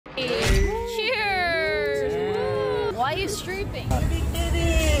stripping.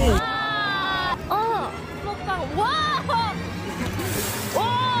 Jinnytty! Oh! Whoa!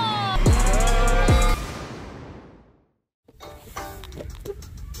 Whoa!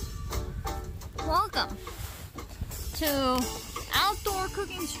 Welcome to outdoor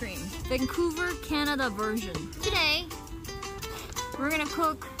cooking stream, Vancouver, Canada version. Today, we're gonna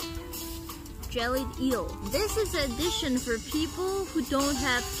cook jellied eel. This is a dish for people who don't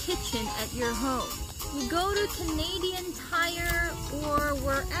have kitchen at your home. You go to Canadian Tire or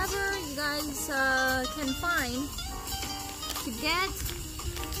wherever you guys can find to get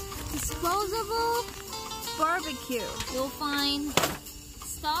disposable barbecue. You'll find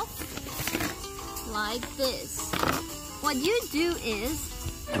stuff like this. What you do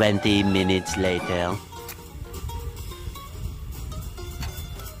is 20 minutes later.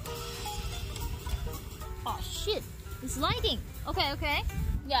 oh shit, it's lighting. Okay.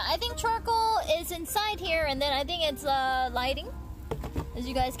 Yeah, I think charcoal is inside here and then I think it's lighting, as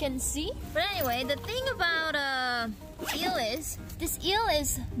you guys can see. But anyway, the thing about eel is, this eel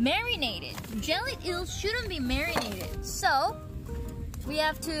is marinated. Jellied eel shouldn't be marinated. So, we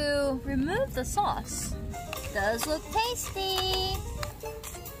have to remove the sauce. Does look tasty.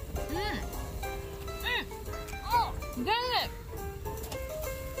 Oh, get it.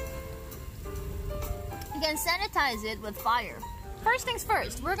 You can sanitize it with fire. First things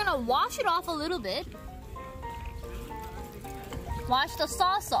first, we're gonna wash it off a little bit. Wash the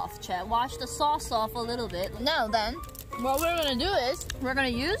sauce off, Chet. Wash the sauce off a little bit. Now then, what we're gonna do is, we're gonna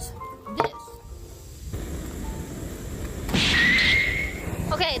use this.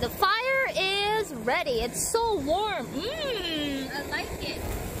 Okay, the fire is ready. It's so warm. I like it.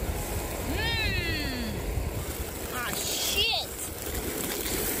 Ah, shit.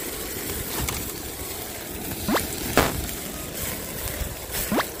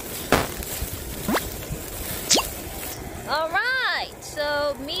 All right,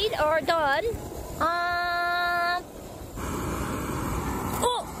 so meat are done.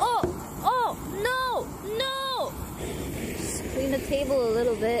 Oh, no. Just clean the table a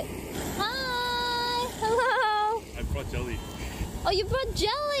little bit. Hi, hello. I brought jelly. Oh, you brought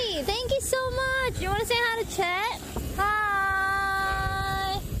jelly. Thank you so much. You want to say hi to Chet?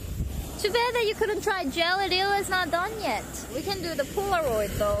 Hi. Too bad that you couldn't try jelly. eel is not done yet. We can do the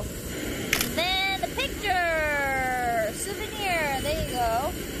Polaroid though. Then the picture. Souvenir. There you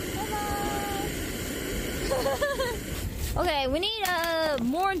go. Bye-bye. Okay, we need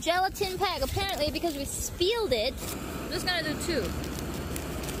more gelatin pack apparently because we spilled it. I'm just gonna do 2.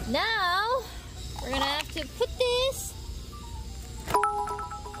 Now, we're gonna have to put this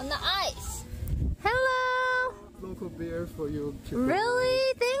on the ice. Hello! Local beer for you.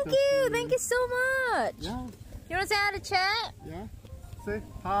 Really? Thank you! Thank you so much! Yeah. You wanna say hi to Chat? Yeah. Say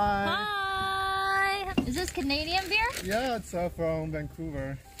hi. Hi! Is this Canadian beer? Yeah, it's from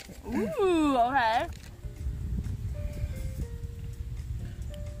Vancouver. Ooh, okay.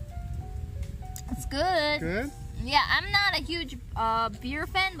 It's good. Good? Yeah, I'm not a huge beer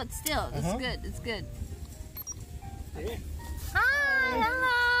fan, but still, it's good. It's good. Hey. Hi,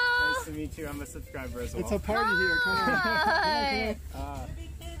 hello. Nice to meet you. I'm a subscriber as well. It's a party here. Come on. Hi.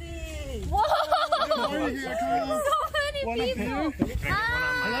 Whoa! Party here. Come on. So many people. Hi.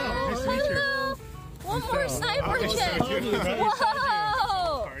 Hello. Nice to meet you. One more sniper check.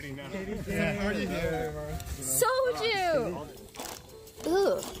 Whoa! Party now. It's a party here. Soju.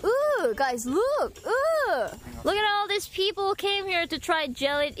 Ooh, guys, look. Look at all these people came here to try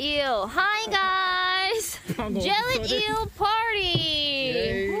jellied eel. Hi, guys. Jellied eel party.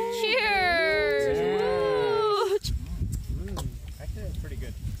 Yay. Cheers. Woo. Actually, that's pretty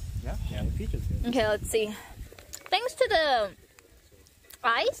good. Yeah, the peach is good. Okay, let's see. Thanks to the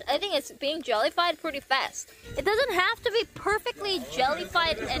ice, I think it's being jellified pretty fast. It doesn't have to be perfectly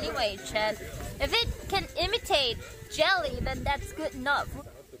jellified anyway, Chad. If it can imitate jelly, then that's good enough.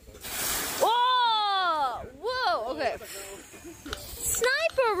 Whoa, okay.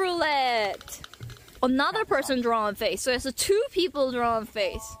 Sniper roulette. Another person drawing face, so it's 2 people drawing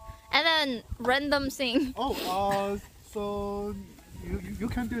face, and then random thing. So you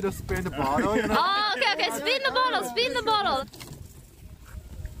can do the spin the bottle, you know? Oh, okay, spin the bottle.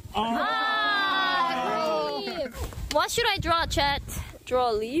 What should I draw, chat? Draw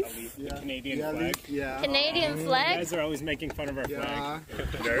a leaf? The Canadian flag. Yeah. Canadian You flag? guys are always making fun of our flag.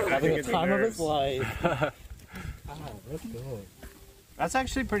 Having a time of his life. That's good. That's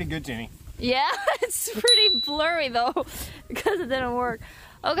actually pretty good, Jenny. Yeah, it's pretty blurry though, because it didn't work.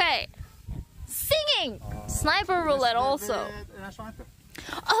 Okay, singing! Sniper roulette also.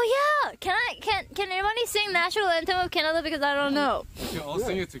 Oh yeah! Can anybody sing national anthem of Canada because I don't know. We can all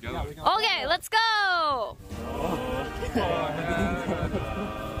sing it together. Okay, let's go.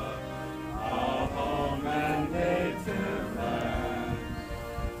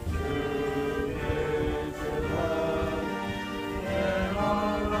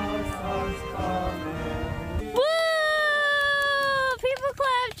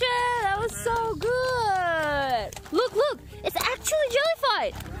 So good! Look, look! It's actually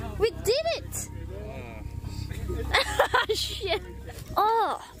jellified! We did it! Shit!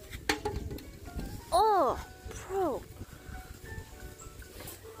 Oh! Oh! Bro!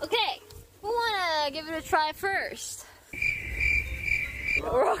 Okay! Who wanna give it a try first?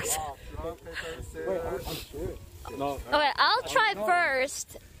 Rocks. Wait, I'm sure. No. Okay, I'll try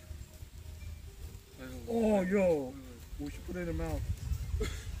first. Oh, yo. We should put it in the mouth.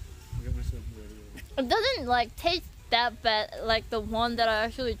 It doesn't like taste that bad like the one that I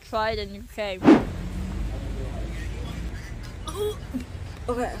actually tried in UK.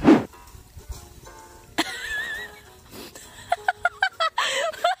 Okay.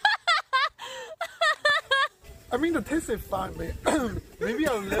 I mean, the taste is fine. Maybe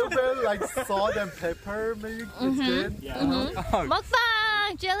a little bit like salt and pepper. Maybe it's good. Yeah.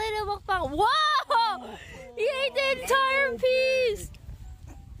 Mukbang! Jelly to mukbang! Wow! He ate the entire piece!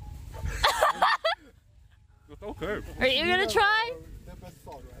 Okay. Are you gonna try?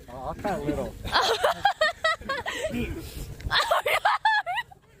 I'll try a little.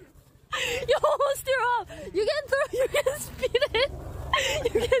 You almost threw up! You can spit it!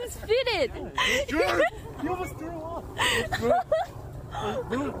 You can spit it! You almost threw up.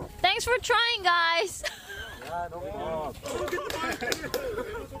 Thanks for trying, guys! Yeah, no problem.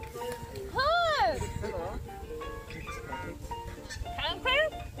 Hi!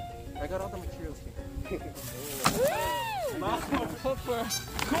 Can I got all the materials here.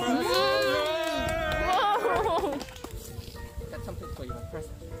 Got something for you,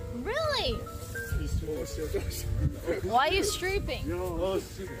 present. Really? Why are you streeping?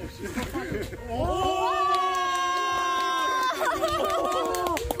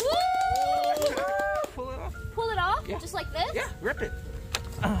 Pull it off? Yeah. Just like this? Yeah, rip it.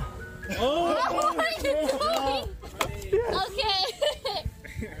 What are you doing? Okay.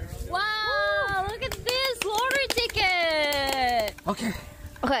 Wow, look at this lottery ticket. Okay.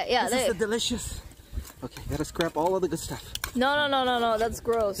 Okay, yeah. This is the delicious. Okay, gotta scrap all of the good stuff. No, that's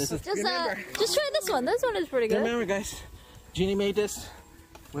gross. This is- Just remember. just try this one. This one is pretty good. Remember, guys, Jinny made this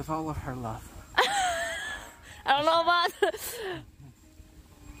with all of her love. I don't know about.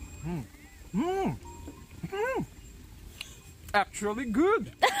 Actually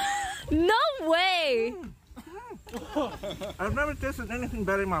good. No way. I've never tasted anything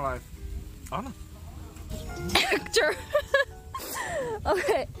better in my life. Honest. Actor.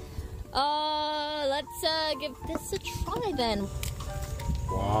 Okay. Let's give this a try then.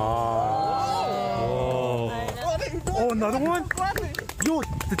 Wow. Oh, another one? Yo,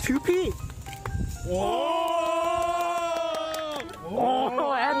 the 2P. Oh,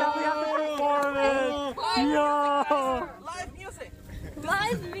 and now we have to perform it. Yo. Live music.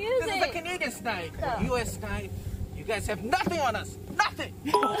 Live This is a music. Canadian snipe. US snipe. You guys have nothing on us. Nothing.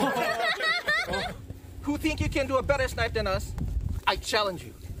 Who think you can do a better snipe than us? I challenge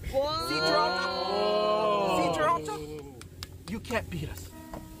you. See Toronto? See Toronto? You can't beat us.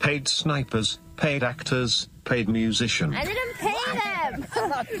 Paid snipers, paid actors, paid musicians. I didn't pay them. I'm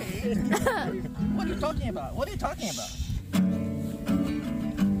not paid. What are you talking about? What are you talking about?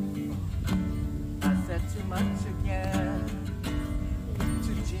 I said too much again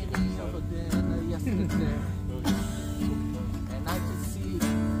to Jinny over dinner yesterday. And I could see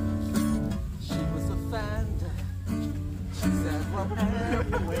she was offended. She said, well,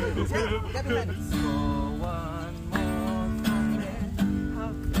 anyway, get ready. So one more moment, how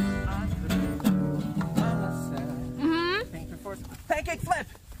could I forget? Mama said, pancake flip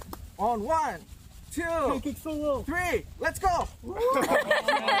on 1, 2, pancake solo, 3. Let's go.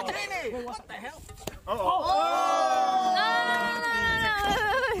 Jinny, what the hell? No.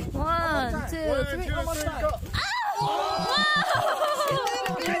 1, 2, 3. One more time.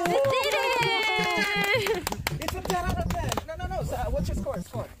 You did it! It's a 10 out of 10. No. So, what's your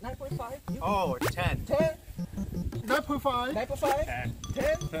score? 9.5? Oh, 10. 10? 9.5. 9.5? 10?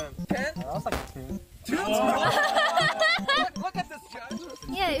 10? I was like 2. Look at this, John.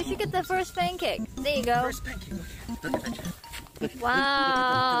 Yeah, you should get the first pancake. There you go. First pancake. Look at that.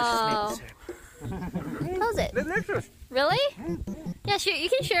 Wow. How's it? Delicious. Really? Yeah, sure. You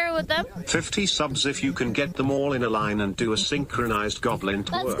can share it with them. 50 subs if you can get them all in a line and do a synchronized goblin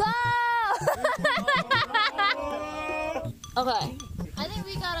Let's twerk. go! Okay. I think we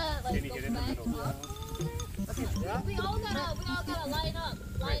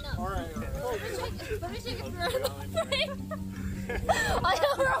Alright. Let me check if you're on the thing. I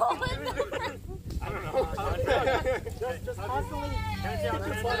don't roll it. I don't know. Just constantly stick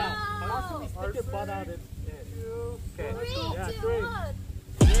your butt out. Constantly stick your butt out. Okay. 3, 2, 1.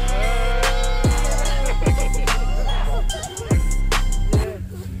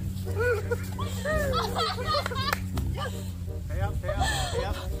 Pay up, pay up, pay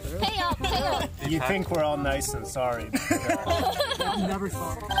up. Pay up, pay up. You think we're all nice and sorry. Never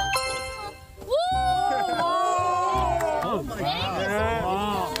saw it. Woo! Oh my God.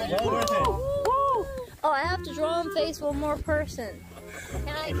 Wow. Well worth it. Oh, I have to draw and face one more person.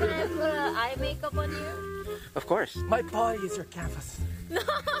 Can I put eye makeup on you? Of course. My body is your canvas. No!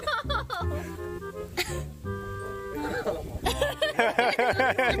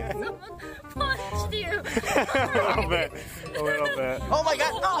 Punched you. A little bit. A little bit. Oh my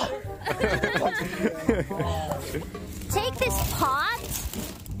God! Oh. Take this pot.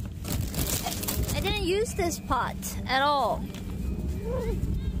 I didn't use this pot at all.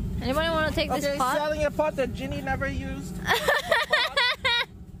 Anybody want to take this pot? Selling a pot that Ginny never used.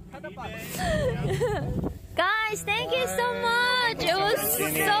 Guys, thank you so much. It was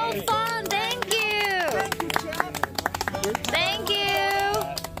so fun. Thank you. Thank you.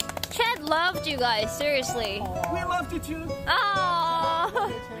 Chad loved you guys, seriously. We loved you too. Oh.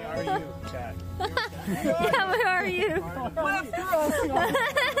 We are you, Chad. Yeah, where are you? Bye.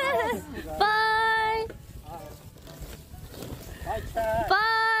 Bye, Chad.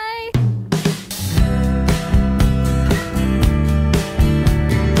 Bye.